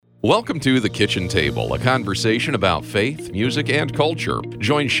Welcome to The Kitchen Table, a conversation about faith, music, and culture.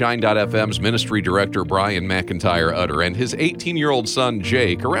 Join Shine.fm's ministry director Brian McIntyre Utter and his 18-year-old son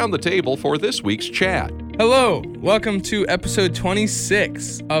Jake around the table for this week's chat. Hello, welcome to episode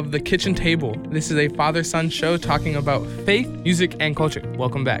 26 of The Kitchen Table. This is a father-son show talking about faith, music, and culture.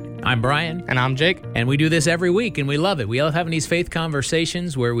 Welcome back. I'm Brian. And I'm Jake. And we do this every week, and we love it. We love having these faith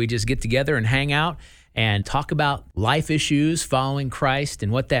conversations where we just get together and hang out and talk about life issues, following Christ,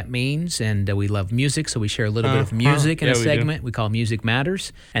 and what that means. And we love music, so we share a little bit of music in a segment we call Music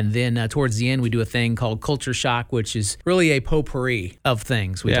Matters. And then towards the end, we do a thing called Culture Shock, which is really a potpourri of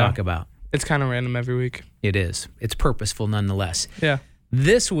things we talk about. It's kind of random every week. It is. It's purposeful nonetheless. Yeah.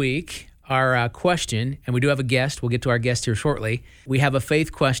 This week, our question, and we do have a guest. We'll get to our guest here shortly. We have a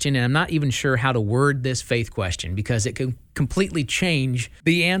faith question, and I'm not even sure how to word this faith question because it can completely change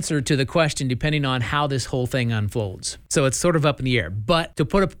the answer to the question depending on how this whole thing unfolds. So it's sort of up in the air. But to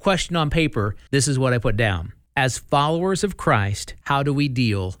put a question on paper, this is what I put down. As followers of Christ, how do we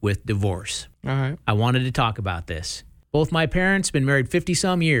deal with divorce? All right. I wanted to talk about this. Both my parents been married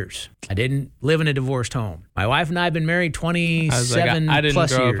 50-some years. I didn't live in a divorced home. My wife and I have been married 27 plus years. I didn't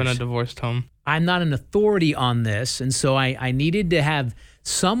grow up in a divorced home. I'm not an authority on this, and so I needed to have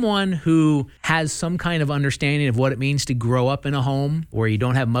someone who has some kind of understanding of what it means to grow up in a home where you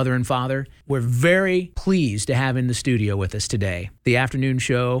don't have mother and father. We're very pleased to have in the studio with us today the afternoon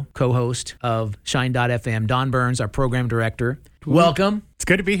show co-host of Shine.fm, Don Burns, our program director. Welcome. It's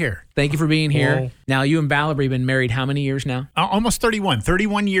good to be here. Thank you for being here. Whoa. Now, you and Valerie have been married how many years now? Almost 31.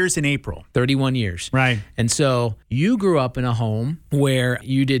 31 years in April. 31 years. Right. And so you grew up in a home where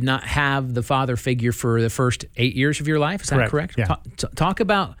you did not have the father figure for the first 8 years of your life. Is that correct? Yeah. Talk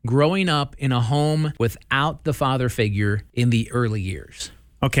about growing up in a home without the father figure in the early years.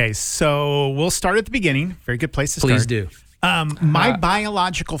 Okay, so we'll start at the beginning. Very good place to start. Please do. My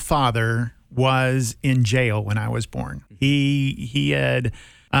biological father was in jail when I was born. He had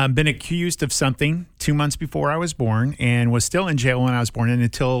been accused of something 2 months before I was born and was still in jail when I was born and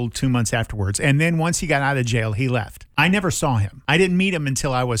until 2 months afterwards. And then once he got out of jail, he left. I never saw him. I didn't meet him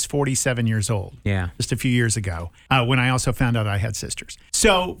until I was 47 years old. Yeah. Just a few years ago when I also found out I had sisters.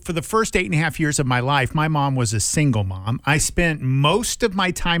 So for the first 8.5 years of my life, my mom was a single mom. I spent most of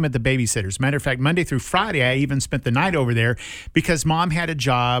my time at the babysitter's. Matter of fact, Monday through Friday, I even spent the night over there because mom had a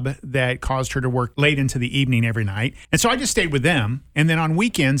job that caused her to work late into the evening every night. And so I just stayed with them. And then on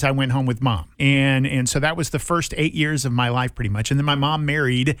weekends, I went home with mom. And so that was the first 8 years of my life pretty much. And then my mom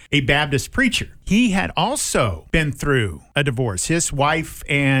married a Baptist preacher. He had also been through a divorce. His wife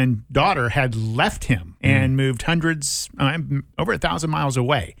and daughter had left him and moved hundreds, over 1,000 miles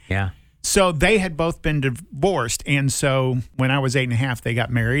away. Yeah. So they had both been divorced. And so when I was 8.5, they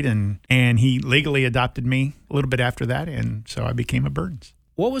got married and he legally adopted me a little bit after that. And so I became a Burns.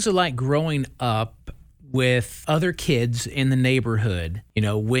 What was it like growing up with other kids in the neighborhood,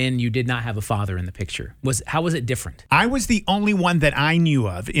 when you did not have a father in the picture? How was it different? I was the only one that I knew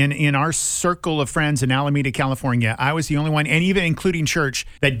of in our circle of friends in Alameda, California. I was the only one, and even including church,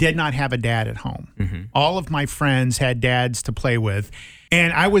 that did not have a dad at home. Mm-hmm. All of my friends had dads to play with.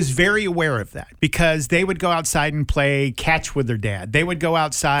 And I was very aware of that because they would go outside and play catch with their dad. They would go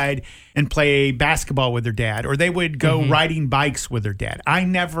outside and play basketball with their dad, or they would go riding bikes with their dad. I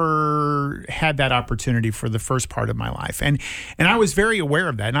never had that opportunity for the first part of my life. And I was very aware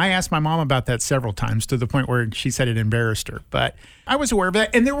of that. And I asked my mom about that several times to the point where she said it embarrassed her. But I was aware of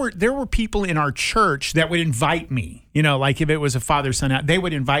that. And there were people in our church that would invite me, like if it was a father-son out, they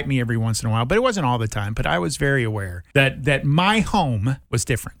would invite me every once in a while, but it wasn't all the time. But I was very aware that my home was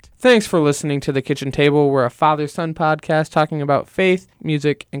different. Thanks for listening to The Kitchen Table. We're a father-son podcast talking about faith,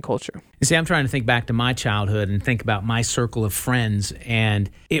 music, and culture. You see, I'm trying to think back to my childhood and think about my circle of friends,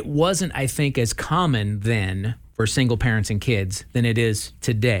 and it wasn't, I think, as common then for single parents and kids than it is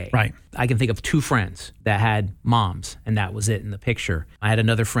today. Right. I can think of two friends that had moms, and that was it in the picture. I had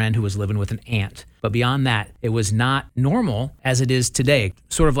another friend who was living with an aunt. But beyond that, it was not normal as it is today.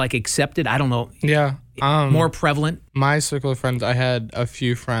 Sort of like accepted, I don't know. Yeah. More prevalent. My circle of friends, I had a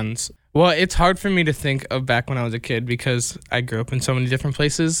few friends. Well, it's hard for me to think of back when I was a kid because I grew up in so many different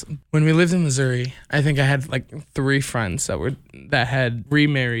places. When we lived in Missouri, I think I had like 3 friends that had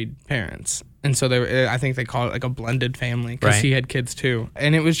remarried parents. And so I think they call it like a blended family because he had kids too.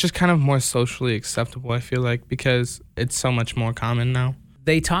 And it was just kind of more socially acceptable, I feel like, because it's so much more common now.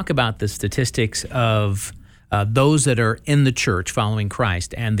 They talk about the statistics of those that are in the church following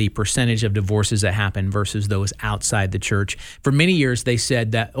Christ and the percentage of divorces that happen versus those outside the church. For many years, they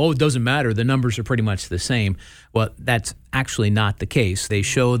said that, it doesn't matter. The numbers are pretty much the same. Well, that's actually not the case. They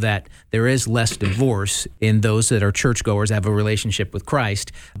show that there is less divorce in those that are churchgoers, have a relationship with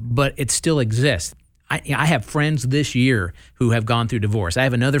Christ, but it still exists. I have friends this year who have gone through divorce. I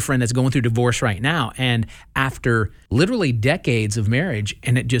have another friend that's going through divorce right now, and after literally decades of marriage,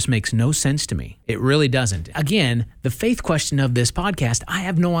 and it just makes no sense to me. It really doesn't. Again, the faith question of this podcast, I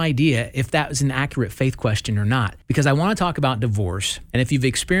have no idea if that was an accurate faith question or not, because I want to talk about divorce, and if you've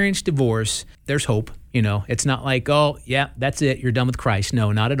experienced divorce, there's hope. It's not like, oh, yeah, that's it, you're done with Christ.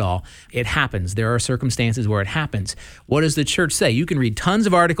 No, not at all. It happens. There are circumstances where it happens. What does the church say? You can read tons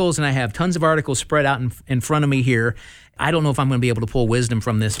of articles, and I have tons of articles spread out in front of me here. I don't know if I'm going to be able to pull wisdom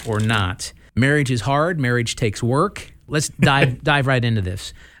from this or not. Marriage is hard. Marriage takes work. Let's dive right into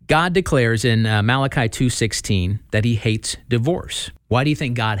this. God declares in Malachi 2:16 that he hates divorce. Why do you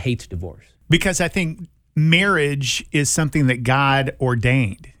think God hates divorce? Because I think marriage is something that God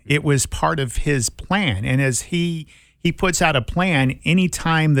ordained. It was part of his plan. And as he puts out a plan,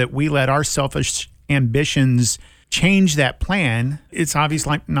 anytime that we let our selfish ambitions change that plan, it's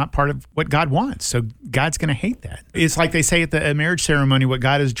obviously not part of what God wants. So God's going to hate that. It's like they say at the marriage ceremony, what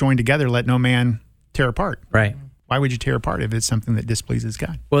God has joined together, let no man tear apart. Right. Why would you tear apart if it's something that displeases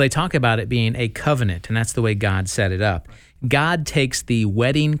God? Well, they talk about it being a covenant, and that's the way God set it up. God takes the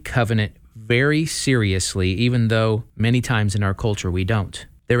wedding covenant very seriously, even though many times in our culture we don't.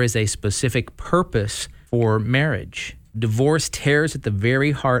 There is a specific purpose for marriage. Divorce tears at the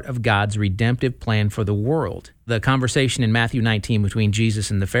very heart of God's redemptive plan for the world. The conversation in Matthew 19 between Jesus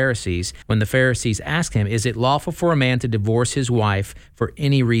and the Pharisees, when the Pharisees asked him, is it lawful for a man to divorce his wife for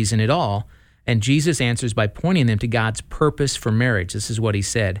any reason at all? And Jesus answers by pointing them to God's purpose for marriage. This is what he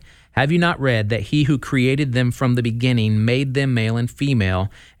said. Have you not read that he who created them from the beginning made them male and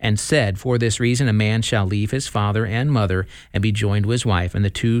female, and said, for this reason a man shall leave his father and mother and be joined to his wife, and the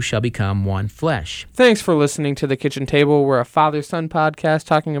two shall become one flesh. Thanks for listening to The Kitchen Table. We're a father-son podcast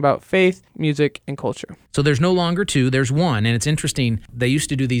talking about faith, music, and culture. So there's no longer two, there's one. And it's interesting, they used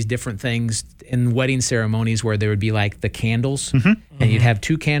to do these different things in wedding ceremonies where there would be like the candles, and you'd have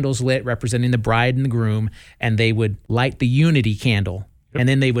two candles lit representing the bride and the groom, and they would light the unity candle. And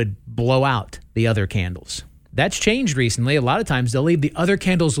then they would blow out the other candles. That's changed recently. A lot of times they'll leave the other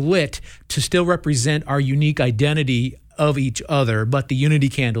candles lit to still represent our unique identity of each other, but the unity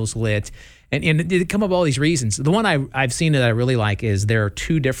candles lit. And it come up with all these reasons. The one I've seen that I really like is there are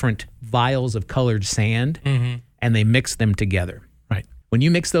two different vials of colored sand, and they mix them together. Right. When you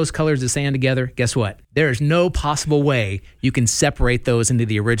mix those colors of sand together, guess what? There is no possible way you can separate those into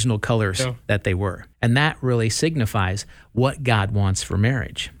the original colors that they were. And that really signifies what God wants for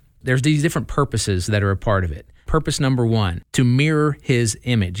marriage. There's these different purposes that are a part of it. Purpose number one, to mirror his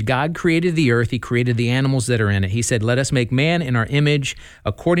image. God created the earth. He created the animals that are in it. He said, let us make man in our image,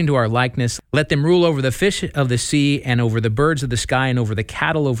 according to our likeness. Let them rule over the fish of the sea and over the birds of the sky and over the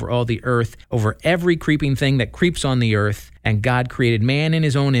cattle, over all the earth, over every creeping thing that creeps on the earth. And God created man in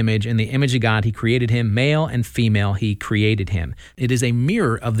his own image. In the image of God, he created him. Male and female, he created him. It is a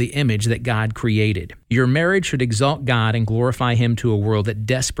mirror of the image that God created. Your marriage should exalt God and glorify him to a world that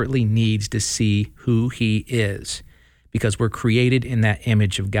desperately needs to see who he is, because we're created in that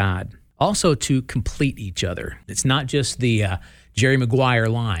image of God. Also to complete each other. It's not just the Jerry Maguire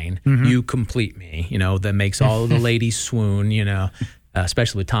line, you complete me, that makes all of the ladies swoon,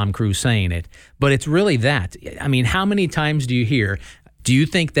 especially with Tom Cruise saying it. But it's really that. I mean, how many times do you hear, do you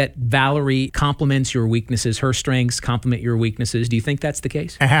think that Valerie complements your weaknesses, her strengths complement your weaknesses? Do you think that's the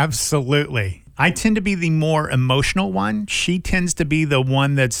case? Absolutely. I tend to be the more emotional one. She tends to be the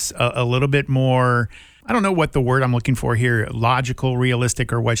one that's a little bit more, I don't know what the word I'm looking for here, logical,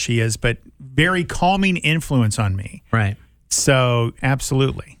 realistic, or what she is, but very calming influence on me. Right. So,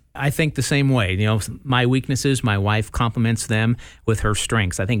 absolutely. I think the same way. My weaknesses, my wife complements them with her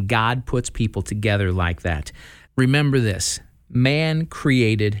strengths. I think God puts people together like that. Remember this, man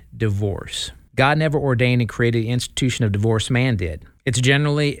created divorce. God never ordained and created the institution of divorce, man did. It's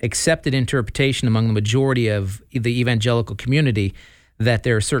generally accepted interpretation among the majority of the evangelical community that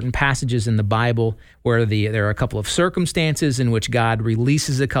there are certain passages in the Bible where there are a couple of circumstances in which God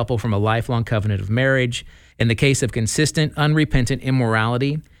releases a couple from a lifelong covenant of marriage. In the case of consistent, unrepentant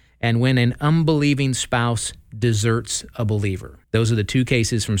immorality, and when an unbelieving spouse deserts a believer. Those are the two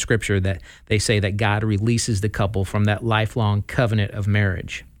cases from Scripture that they say that God releases the couple from that lifelong covenant of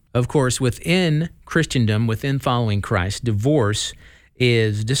marriage. Of course, within Christendom, within following Christ, divorce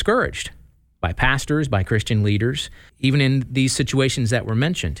is discouraged. by pastors, by Christian leaders, even in these situations that were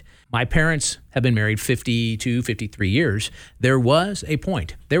mentioned. My parents have been married 52, 53 years. There was a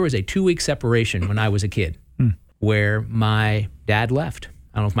point. There was a 2-week separation when I was a kid where my dad left.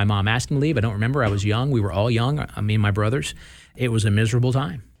 I don't know if my mom asked him to leave. I don't remember. I was young. We were all young, me and my brothers. It was a miserable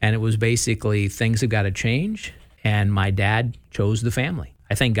time. And it was basically things have got to change. And my dad chose the family.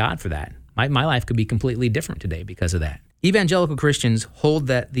 I thank God for that. My life could be completely different today because of that. Evangelical Christians hold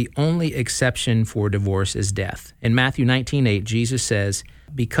that the only exception for divorce is death. In Matthew 19:8, Jesus says,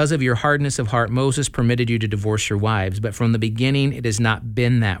 "Because of your hardness of heart, Moses permitted you to divorce your wives, but from the beginning it has not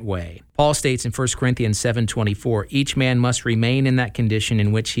been that way." Paul states in 1 Corinthians 7:24, "Each man must remain in that condition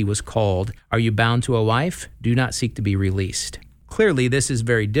in which he was called. Are you bound to a wife? Do not seek to be released." Clearly, this is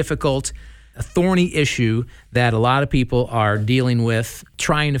very difficult, a thorny issue that a lot of people are dealing with,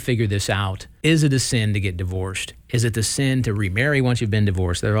 trying to figure this out. Is it a sin to get divorced? Is it a sin to remarry once you've been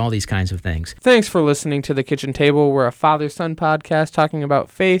divorced? There are all these kinds of things. Thanks for listening to The Kitchen Table. We're a father-son podcast talking about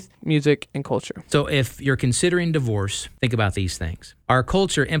faith, music, and culture. So if you're considering divorce, think about these things. Our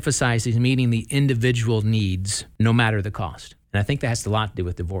culture emphasizes meeting the individual needs no matter the cost. And I think that has a lot to do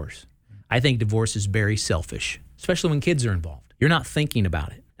with divorce. I think divorce is very selfish, especially when kids are involved. You're not thinking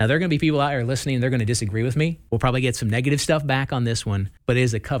about it. Now, there are going to be people out there listening, and they're going to disagree with me. We'll probably get some negative stuff back on this one, but it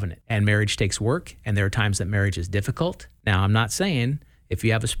is a covenant, and marriage takes work, and there are times that marriage is difficult. Now, I'm not saying if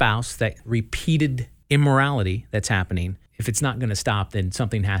you have a spouse that repeated immorality that's happening, if it's not going to stop, then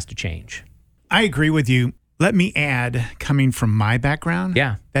something has to change. I agree with you. Let me add, coming from my background,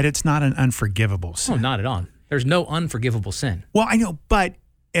 Yeah. that it's not an unforgivable sin. Oh, not at all. There's no unforgivable sin. Well, I know, but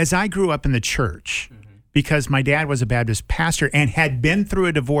as I grew up in the church, because my dad was a Baptist pastor and had been through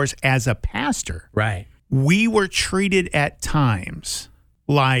a divorce as a pastor, Right. we were treated at times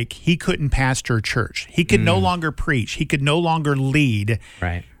like he couldn't pastor a church. He could no longer preach. He could no longer lead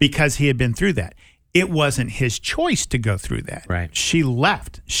Right. because he had been through that. It wasn't his choice to go through that. Right. She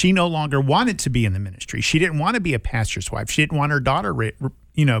left. She no longer wanted to be in the ministry. She didn't want to be a pastor's wife. She didn't want her daughter,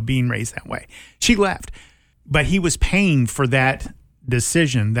 being raised that way. She left. But he was paying for that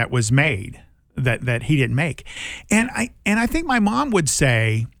decision that was made that he didn't make. And I think my mom would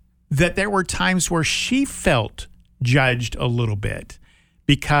say that there were times where she felt judged a little bit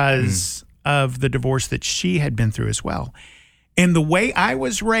because of the divorce that she had been through as well. And the way I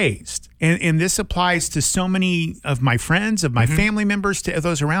was raised, and this applies to so many of my friends, of my family members, to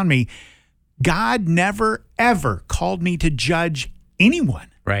those around me, God never, ever called me to judge anyone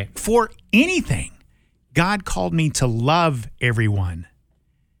Right. for anything. God called me to love everyone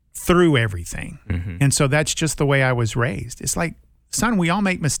through everything. And so that's just the way I was raised. It's like, son, we all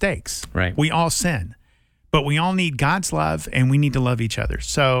make mistakes. Right. We all sin. But we all need God's love, and we need to love each other.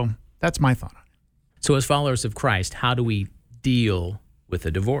 So that's my thought on it. So as followers of Christ, how do we deal with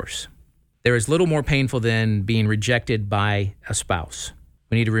a divorce? There is little more painful than being rejected by a spouse.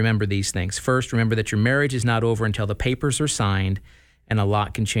 We need to remember these things. First, remember that your marriage is not over until the papers are signed, and a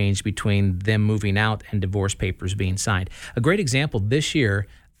lot can change between them moving out and divorce papers being signed. A great example this year,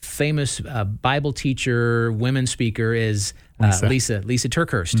 famous Bible teacher, women speaker is Lisa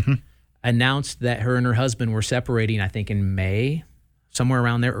Turkhurst, announced that her and her husband were separating, I think in May, somewhere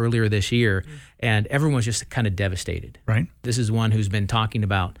around there earlier this year, and everyone was just kind of devastated. Right. This is one who's been talking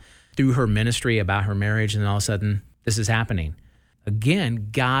about through her ministry about her marriage, and all of a sudden this is happening. Again,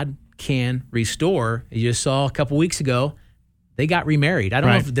 God can restore. You just saw a couple weeks ago, they got remarried. I don't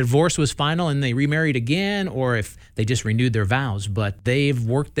know if the divorce was final and they remarried again or if they just renewed their vows, but they've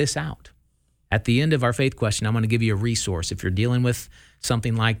worked this out. At the end of our faith question, I'm going to give you a resource. If you're dealing with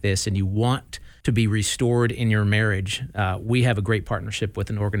something like this and you want to be restored in your marriage, we have a great partnership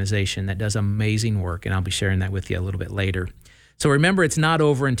with an organization that does amazing work, and I'll be sharing that with you a little bit later. So remember, it's not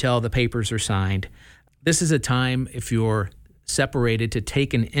over until the papers are signed. This is a time, if you're separated, to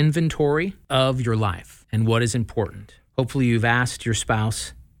take an inventory of your life and what is important. Hopefully you've asked your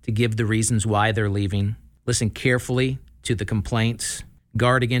spouse to give the reasons why they're leaving. Listen carefully to the complaints.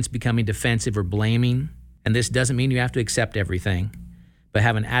 Guard against becoming defensive or blaming. And this doesn't mean you have to accept everything, but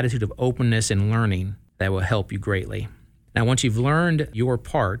have an attitude of openness and learning that will help you greatly. Now, once you've learned your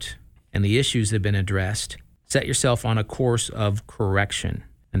part and the issues have been addressed, set yourself on a course of correction.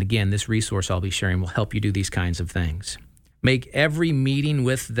 And again, this resource I'll be sharing will help you do these kinds of things. Make every meeting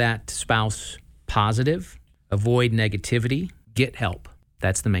with that spouse positive. Avoid negativity. Get help.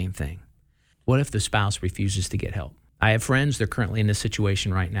 That's the main thing. What if the spouse refuses to get help? I have friends, they're currently in this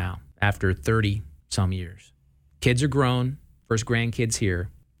situation right now after 30-some years. Kids are grown, first grandkids here,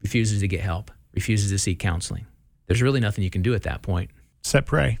 refuses to get help, refuses to seek counseling. There's really nothing you can do at that point. Except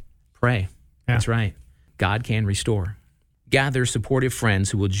pray. Pray. Yeah. That's right. God can restore. gather supportive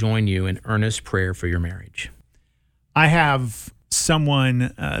friends who will join you in earnest prayer for your marriage? I have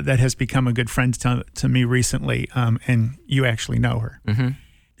someone that has become a good friend to me recently, and you actually know her. Mm-hmm.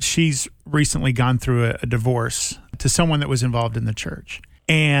 She's recently gone through a divorce to someone that was involved in the church,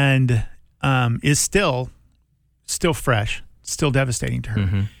 and is still fresh, still devastating to her.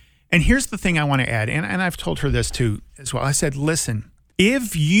 Mm-hmm. And here's the thing I want to add, and I've told her this too as well. I said, listen,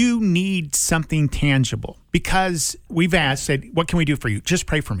 if you need something tangible, because we've said, what can we do for you? Just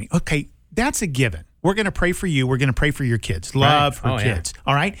pray for me. Okay, that's a given. We're going to pray for you. We're going to pray for your kids. Love her kids. Yeah.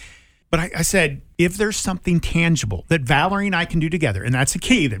 All right? But I said, if there's something tangible that Valerie and I can do together, and that's the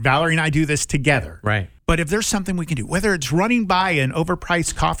key, that Valerie and I do this together. Right. But if there's something we can do, whether it's running by an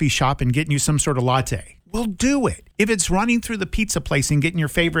overpriced coffee shop and getting you some sort of latte, we'll do it. If it's running through the pizza place and getting your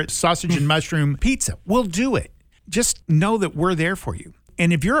favorite sausage and mushroom pizza, we'll do it. Just know that we're there for you.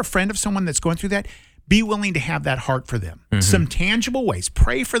 And if you're a friend of someone that's going through that, be willing to have that heart for them. Mm-hmm. Some tangible ways.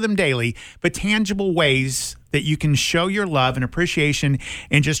 Pray for them daily, but tangible ways that you can show your love and appreciation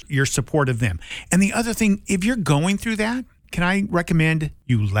and just your support of them. And the other thing, if you're going through that, can I recommend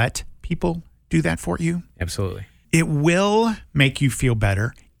you let people do that for you? Absolutely. It will make you feel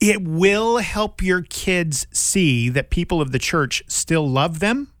better. It will help your kids see that people of the church still love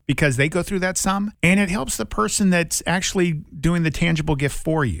them because they go through that some. And it helps the person that's actually doing the tangible gift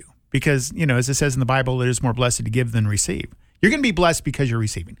for you. Because, as it says in the Bible, it is more blessed to give than receive. You're going to be blessed because you're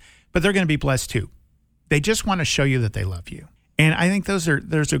receiving, but they're going to be blessed too. They just want to show you that they love you. And I think there's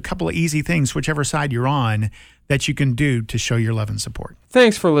a couple of easy things, whichever side you're on, that you can do to show your love and support.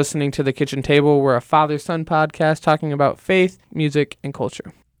 Thanks for listening to The Kitchen Table. We're a father-son podcast talking about faith, music, and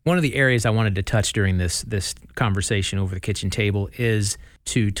culture. One of the areas I wanted to touch during this conversation over the kitchen table is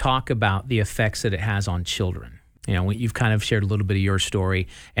to talk about the effects that it has on children. You've kind of shared a little bit of your story,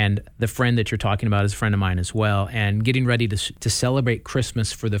 and the friend that you're talking about is a friend of mine as well, and getting ready to celebrate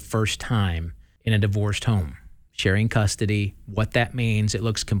Christmas for the first time in a divorced home, sharing custody, what that means. It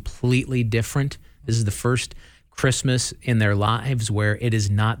looks completely different. This is the first Christmas in their lives where it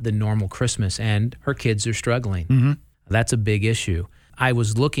is not the normal Christmas, and her kids are struggling. Mm-hmm. That's a big issue. I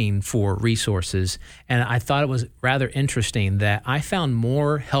was looking for resources, and I thought it was rather interesting that I found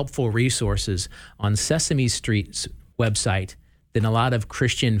more helpful resources on Sesame Street's website than a lot of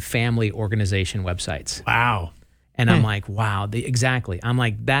Christian family organization websites. Wow. And I'm like, wow, exactly. I'm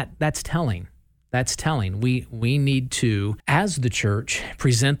like, that's telling. That's telling. We need to, as the church,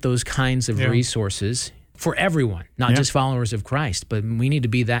 present those kinds of resources for everyone, not just followers of Christ, but we need to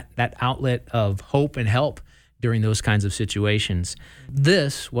be that outlet of hope and help during those kinds of situations.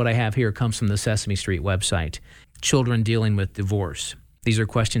 What I have here, comes from the Sesame Street website. Children dealing with divorce. These are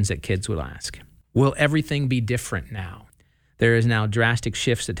questions that kids would ask. Will everything be different now? There is now drastic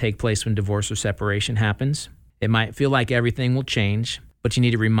shifts that take place when divorce or separation happens. It might feel like everything will change, but you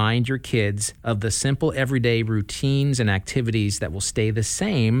need to remind your kids of the simple everyday routines and activities that will stay the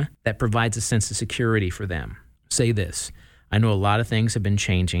same that provides a sense of security for them. Say this: I know a lot of things have been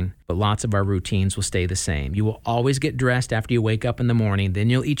changing, but lots of our routines will stay the same. You will always get dressed after you wake up in the morning, then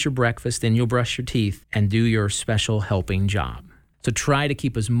you'll eat your breakfast, then you'll brush your teeth and do your special helping job. So try to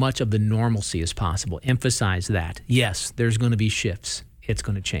keep as much of the normalcy as possible. Emphasize that. Yes, there's going to be shifts. It's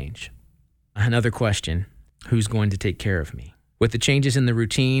going to change. Another question: who's going to take care of me? With the changes in the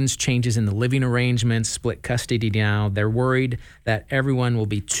routines, changes in the living arrangements, split custody now, they're worried that everyone will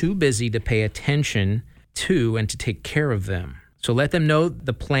be too busy to pay attention to and to take care of them. So let them know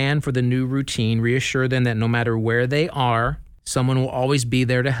the plan for the new routine. Reassure them that no matter where they are, someone will always be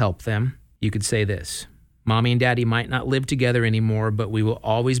there to help them. You could say this: Mommy and Daddy might not live together anymore, but we will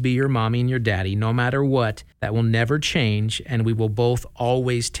always be your mommy and your daddy. No matter what, that will never change, and we will both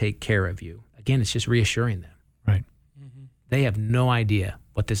always take care of you. Again, it's just reassuring them. Right. Mm-hmm. They have no idea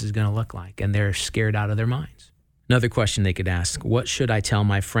what this is going to look like, and they're scared out of their minds. Another question they could ask: what should I tell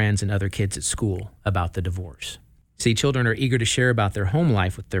my friends and other kids at school about the divorce? See, children are eager to share about their home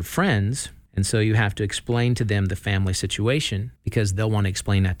life with their friends, and so you have to explain to them the family situation because they'll want to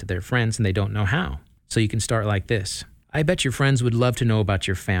explain that to their friends and they don't know how. So you can start like this: I bet your friends would love to know about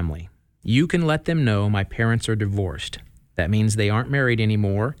your family. You can let them know my parents are divorced. That means they aren't married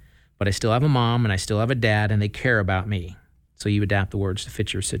anymore, but I still have a mom and I still have a dad and they care about me. So you adapt the words to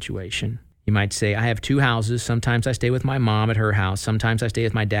fit your situation. You might say, I have 2 houses. Sometimes I stay with my mom at her house. Sometimes I stay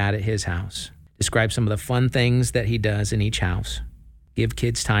with my dad at his house. Describe some of the fun things that he does in each house. Give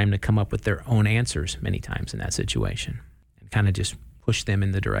kids time to come up with their own answers many times in that situation and kind of just push them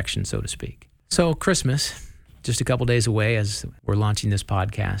in the direction, so to speak. So Christmas, just a couple days away as we're launching this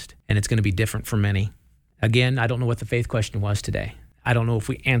podcast, and it's going to be different for many. Again, I don't know what the faith question was today. I don't know if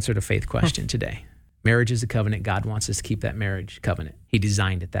we answered a faith question today. Marriage is a covenant. God wants us to keep that marriage covenant. He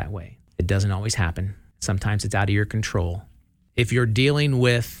designed it that way. It doesn't always happen. Sometimes it's out of your control. If you're dealing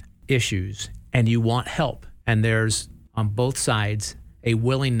with issues and you want help, and there's on both sides a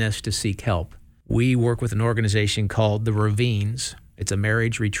willingness to seek help, we work with an organization called the Ravines. It's a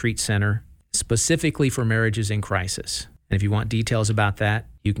marriage retreat center specifically for marriages in crisis. And if you want details about that,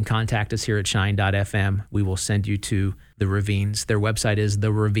 you can contact us here at shine.fm. We will send you to the Ravines. Their website is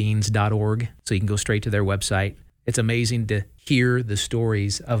theravines.org, so you can go straight to their website. It's amazing to hear the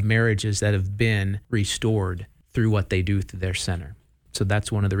stories of marriages that have been restored through what they do through their center. So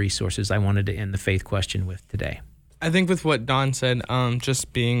that's one of the resources I wanted to end the faith question with today. I think with what Don said,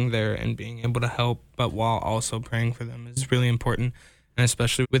 just being there and being able to help, but while also praying for them is really important. And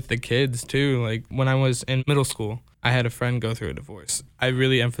especially with the kids too. Like when I was in middle school, I had a friend go through a divorce. I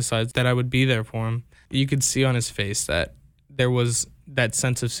really emphasized that I would be there for him. You could see on his face that there was that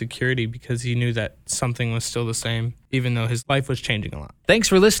sense of security because he knew that something was still the same, even though his life was changing a lot. Thanks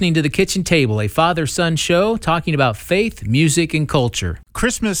for listening to The Kitchen Table, a father-son show talking about faith, music, and culture.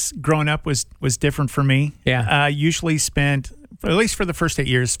 Christmas growing up was different for me. Yeah. Usually spent, at least for the first 8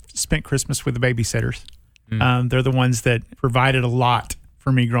 years, spent Christmas with the babysitters. They're the ones that provided a lot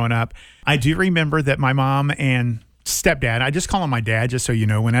for me growing up. I do remember that my mom and stepdad, I just call him my dad, just so you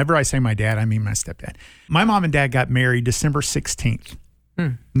know. Whenever I say my dad, I mean my stepdad. My mom and dad got married December 16th,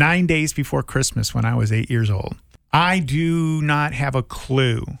 9 days before Christmas when I was 8 years old. I do not have a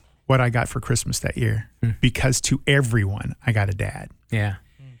clue what I got for Christmas that year because to everyone, I got a dad. Yeah.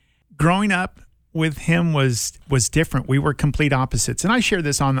 Growing up with him was different. We were complete opposites. And I shared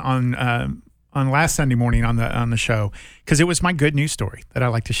this on last Sunday morning on the show because it was my good news story that I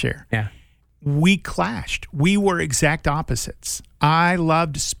like to share. Yeah. We clashed. We were exact opposites. I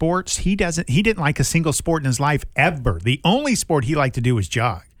loved sports. He didn't like a single sport in his life ever. The only sport he liked to do was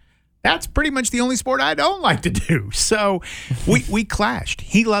jog. That's pretty much the only sport I don't like to do. So we clashed.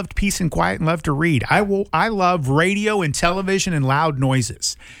 He loved peace and quiet and loved to read. I love radio and television and loud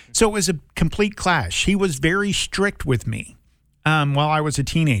noises. So it was a complete clash. He was very strict with me while I was a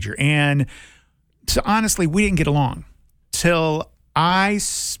teenager. And so honestly, we didn't get along till I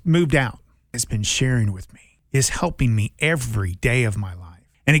moved out. Has been sharing with me, is helping me every day of my life.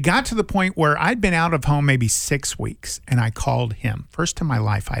 And it got to the point where I'd been out of home maybe 6 weeks, and I called him. First in my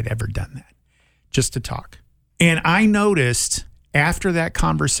life I'd ever done that, just to talk. And I noticed after that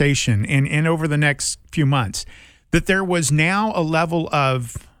conversation and over the next few months that there was now a level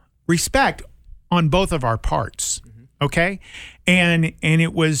of respect on both of our parts. Okay. And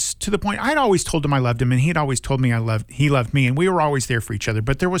it was to the point I'd always told him I loved him and he'd always told me he loved me, and we were always there for each other.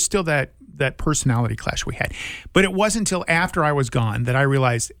 But there was still that personality clash we had. But it wasn't until after I was gone that I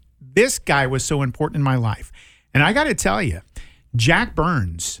realized this guy was so important in my life. And I got to tell you, Jack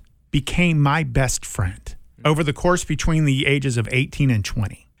Burns became my best friend over the course between the ages of 18 and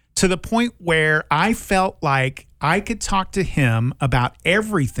 20, to the point where I felt like I could talk to him about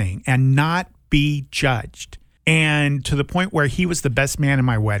everything and not be judged. And to the point where he was the best man in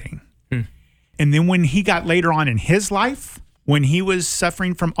my wedding. And then when he got later on in his life, when he was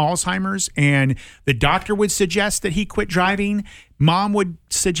suffering from Alzheimer's and the doctor would suggest that he quit driving, mom would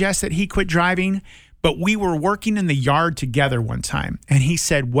suggest that he quit driving, but we were working in the yard together one time. And he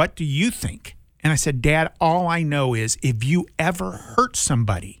said, "What do you think?" And I said, "Dad, all I know is if you ever hurt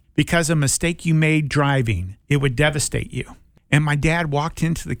somebody because of a mistake you made driving, it would devastate you." And my dad walked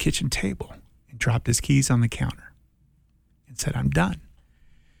into the kitchen table, dropped his keys on the counter and said, "I'm done."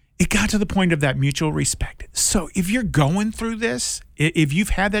 It got to the point of that mutual respect. So if you're going through this, if you've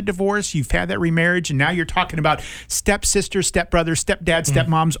had that divorce, you've had that remarriage, and now you're talking about stepsister, stepbrother, stepdad,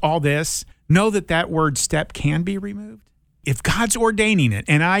 stepmoms, all this, know that word step can be removed. If God's ordaining it,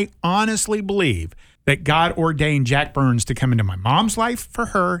 and I honestly believe that God ordained Jack Burns to come into my mom's life for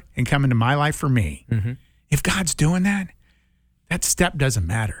her and come into my life for me. If God's doing that, that step doesn't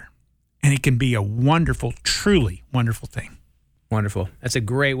matter. And it can be a wonderful, truly wonderful thing. Wonderful. That's a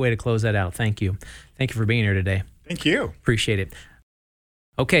great way to close that out. Thank you. Thank you for being here today. Thank you. Appreciate it.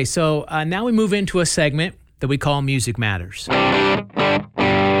 Okay, so now we move into a segment that we call Music Matters.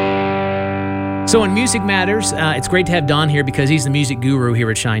 So in Music Matters, it's great to have Don here because he's the music guru here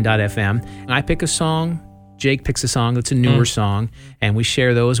at Shine.fm. I pick a song, Jake picks a song that's a newer song, and we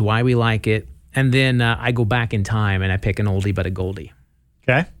share those, why we like it, and then I go back in time and I pick an oldie but a goldie.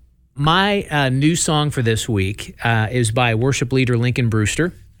 Okay. My new song for this week is by worship leader Lincoln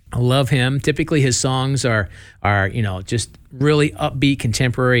Brewster. I love him. Typically, his songs are just really upbeat,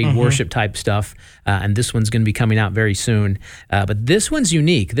 contemporary worship type stuff. And this one's going to be coming out very soon. But this one's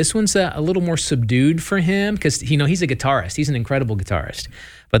unique. This one's a little more subdued for him because he's a guitarist. He's an incredible guitarist.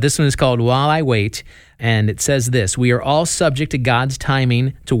 But this one is called While I Wait, and it says this: we are all subject to God's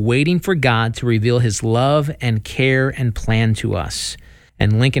timing, to waiting for God to reveal His love and care and plan to us.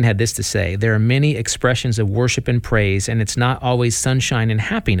 And Lincoln had this to say: there are many expressions of worship and praise, and it's not always sunshine and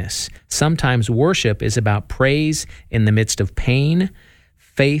happiness. Sometimes worship is about praise in the midst of pain,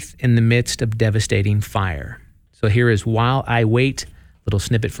 faith in the midst of devastating fire. So here is While I Wait, little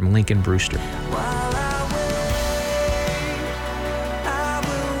snippet from Lincoln Brewster.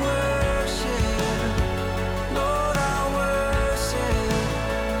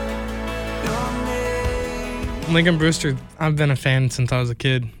 Lincoln Brewster, I've been a fan since I was a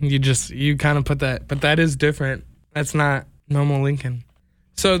kid. You kind of put that, but that is different. That's not normal Lincoln.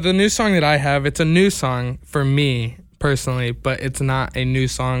 So the new song that I have, it's a new song for me personally, but it's not a new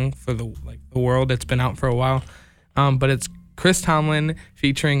song for the world. It's been out for a while. But it's Chris Tomlin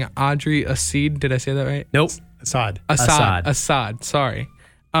featuring Audrey Assad. Did I say that right? Nope. Assad, sorry.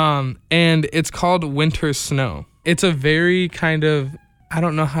 And it's called Winter Snow. It's a very kind of, I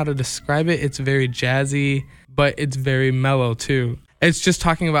don't know how to describe it. It's very jazzy, but it's very mellow too. It's just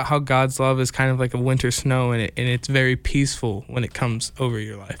talking about how God's love is kind of like a winter snow, and it's very peaceful when it comes over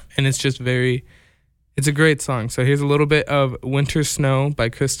your life. And it's just it's a great song. So here's a little bit of Winter Snow by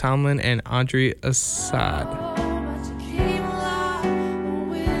Chris Tomlin and Audrey Assad.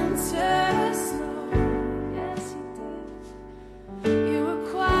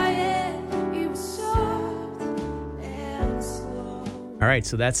 All right,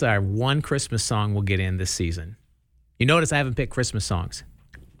 so that's our one Christmas song we'll get in this season. You notice I haven't picked Christmas songs.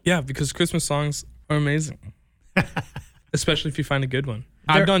 Yeah, because Christmas songs are amazing, especially if you find a good one.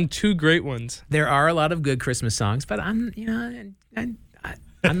 I've done 2 great ones. There are a lot of good Christmas songs, but I'm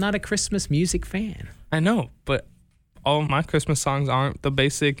not a Christmas music fan. I know, but all of my Christmas songs aren't the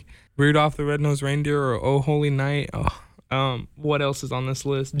basic Rudolph the Red-Nosed Reindeer or Oh Holy Night. What else is on this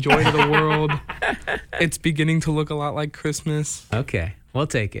list? Joy to the World. It's beginning to look a lot like Christmas. Okay, we'll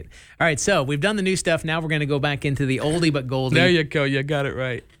take it. All right, so we've done the new stuff. Now we're going to go back into the oldie but goldie. There you go. You got it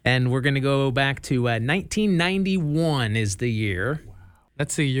right. And we're going to go back to 1991 is the year. Wow.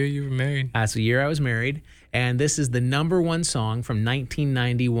 That's the year you were married. That's the year I was married. And this is the number 1 song from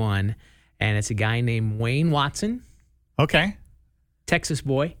 1991. And it's a guy named Wayne Watson. Okay. Texas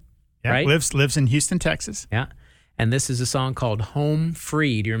boy. Yeah, right? Lives in Houston, Texas. Yeah. And this is a song called Home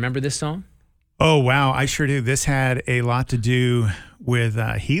Free. Do you remember this song? Oh, wow. I sure do. This had a lot to do with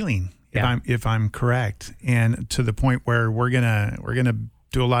healing, if I'm correct. And to the point where we're gonna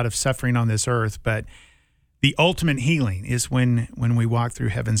do a lot of suffering on this earth, but the ultimate healing is when we walk through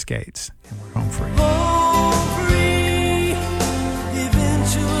heaven's gates and we're home free. Home free,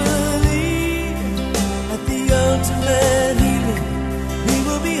 eventually, at the ultimate healing, we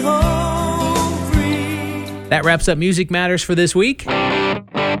will be home free. That wraps up Music Matters for this week.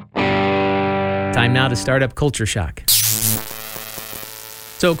 Time now to start up Culture Shock.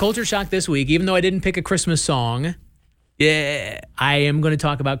 So Culture Shock this week, even though I didn't pick a Christmas song, I am going to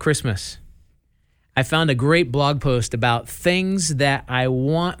talk about Christmas. I found a great blog post about things that I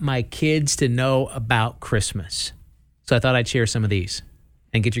want my kids to know about Christmas. So I thought I'd share some of these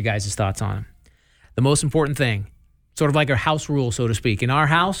and get your guys' thoughts on them. The most important thing, sort of like our house rule, so to speak. In our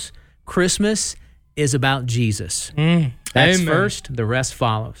house, Christmas is about Jesus. That's Amen. first, the rest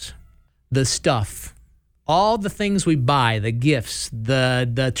follows. The stuff, all the things we buy, the gifts,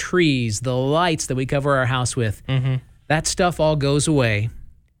 the trees, the lights that we cover our house with, that stuff all goes away.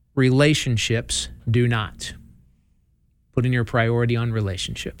 Relationships do not. Putting your priority on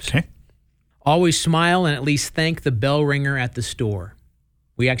relationships. Okay. Always smile and at least thank the bell ringer at the store.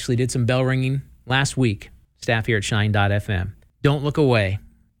 We actually did some bell ringing last week, staff here at Shine.fm. Don't look away.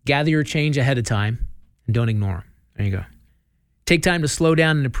 Gather your change ahead of time and don't ignore them. There you go. Take time to slow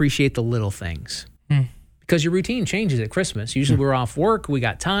down and appreciate the little things. Because your routine changes at Christmas. Usually we're off work, we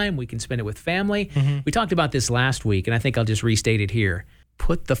got time, we can spend it with family. We talked about this last week, and I think I'll just restate it here.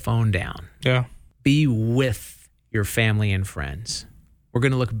 Put the phone down. Yeah. Be with your family and friends. We're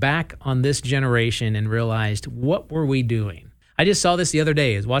going to look back on this generation and realize, what were we doing? I just saw this the other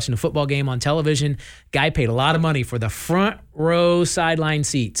day. I was watching a football game on television. Guy paid a lot of money for the front row sideline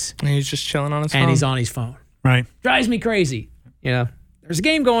seats. And he's just chilling on his phone. And he's on his phone. Right. Drives me crazy. There's a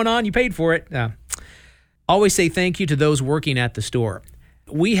game going on. You paid for it. Always say thank you to those working at the store.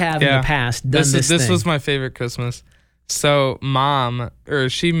 We have in the past done this thing. This was my favorite Christmas. So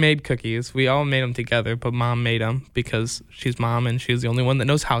she made cookies. We all made them together, but Mom made them because she's Mom and she's the only one that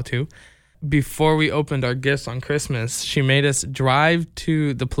knows how to. Before we opened our gifts on Christmas, she made us drive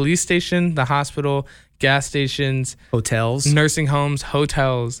to the police station, the hospital, gas stations, Hotels. nursing homes,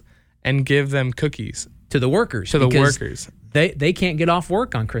 hotels, and give them cookies To the workers. to the because workers. They can't get off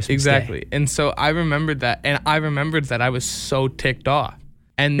work on Christmas Exactly. Day. And so I remembered that, and I remembered that I was so ticked off.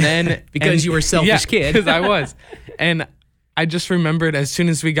 And then Because you were a selfish kid. because I was. And I just remembered as soon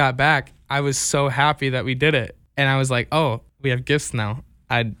as we got back, I was so happy that we did it. And I was like, oh, we have gifts now.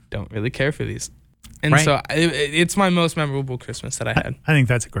 I don't really care for these. And Right. so it's my most memorable Christmas that I had. I think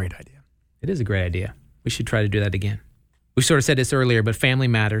that's a great idea. It is a great idea. We should try to do that again. We sort of said this earlier, but family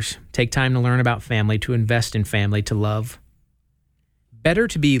matters. Take time to learn about family, to invest in family, to love. Better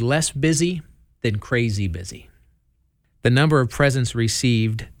to be less busy than crazy busy. The number of presents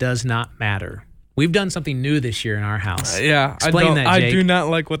received does not matter. We've done something new this year in our house. Yeah, Explain that, Jake. I do not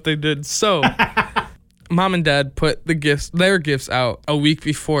like what they did. So, Mom and Dad put their gifts out a week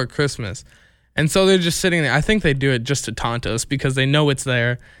before Christmas. And so they're just sitting there. I think they do it just to taunt us because they know it's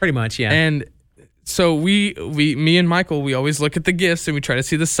there. Pretty much, yeah. And so me and Michael, we always look at the gifts and we try to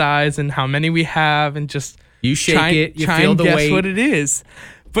see the size and how many we have and just You shake it, you try feel and the guess weight. what it is.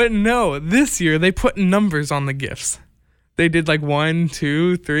 But no, this year they put numbers on the gifts. They did like 1,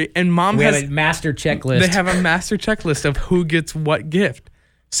 2, 3, and Mom we has have a master checklist. they have a master checklist of who gets what gift.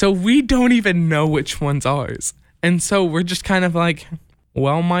 So we don't even know which one's ours. And so we're just kind of like,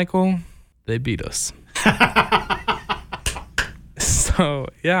 well, Michael, they beat us. So,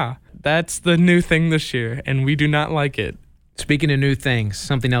 yeah, that's the new thing this year, and we do not like it. Speaking of new things,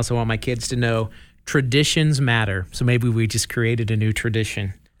 something else I want my kids to know, traditions matter. So maybe we just created a new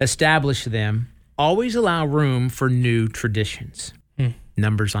tradition. Establish them. Always allow room for new traditions.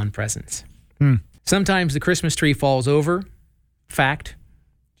 Numbers on presents. Sometimes the Christmas tree falls over. Fact.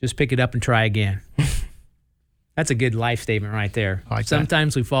 Just pick it up and try again. That's a good life statement right there. I like that.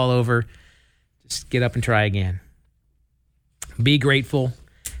 Sometimes we fall over. Just get up and try again. Be grateful.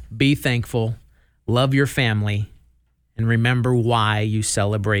 Be thankful. Love your family. And remember why you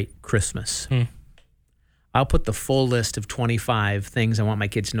celebrate Christmas. I'll put the full list of 25 things I want my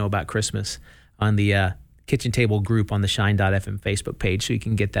kids to know about Christmas on the Kitchen Table group on the Shine.fm Facebook page, so you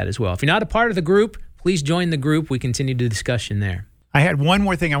can get that as well. If you're not a part of the group, please join the group. We continue the discussion there. I had one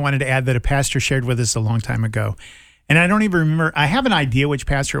more thing I wanted to add that a pastor shared with us a long time ago. And I don't even remember. I have an idea which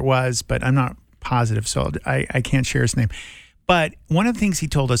pastor it was, but I'm not positive, so I can't share his name. But one of the things he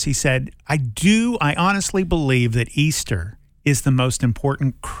told us, he said, I honestly believe that Easter is the most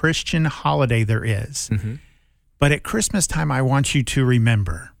important Christian holiday there is. But at Christmas time, I want you to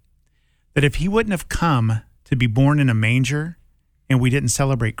remember that if he wouldn't have come to be born in a manger and we didn't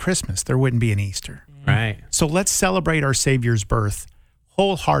celebrate Christmas, there wouldn't be an Easter. Right. So let's celebrate our Savior's birth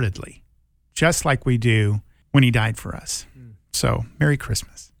wholeheartedly, just like we do when he died for us. So, Merry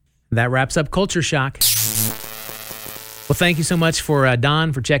Christmas. That wraps up Culture Shock. Well, thank you so much for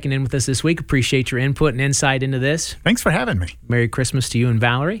Don for checking in with us this week. Appreciate your input and insight into this. Thanks for having me. Merry Christmas to you and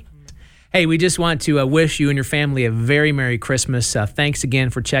Valerie. Hey, we just want to wish you and your family a very Merry Christmas. Thanks again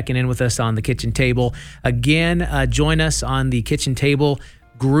for checking in with us on the Kitchen Table. Again, join us on the Kitchen Table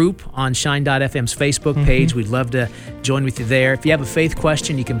group on Shine.fm's Facebook page. We'd love to join with you there. If you have a faith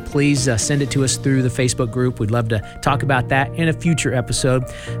question, you can please send it to us through the Facebook group. We'd love to talk about that in a future episode.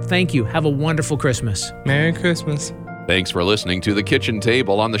 Thank you. Have a wonderful Christmas. Merry Christmas. Thanks for listening to The Kitchen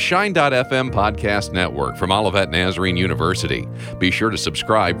Table on the Shine.fm podcast network from Olivet Nazarene University. Be sure to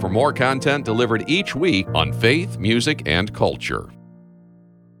subscribe for more content delivered each week on faith, music, and culture.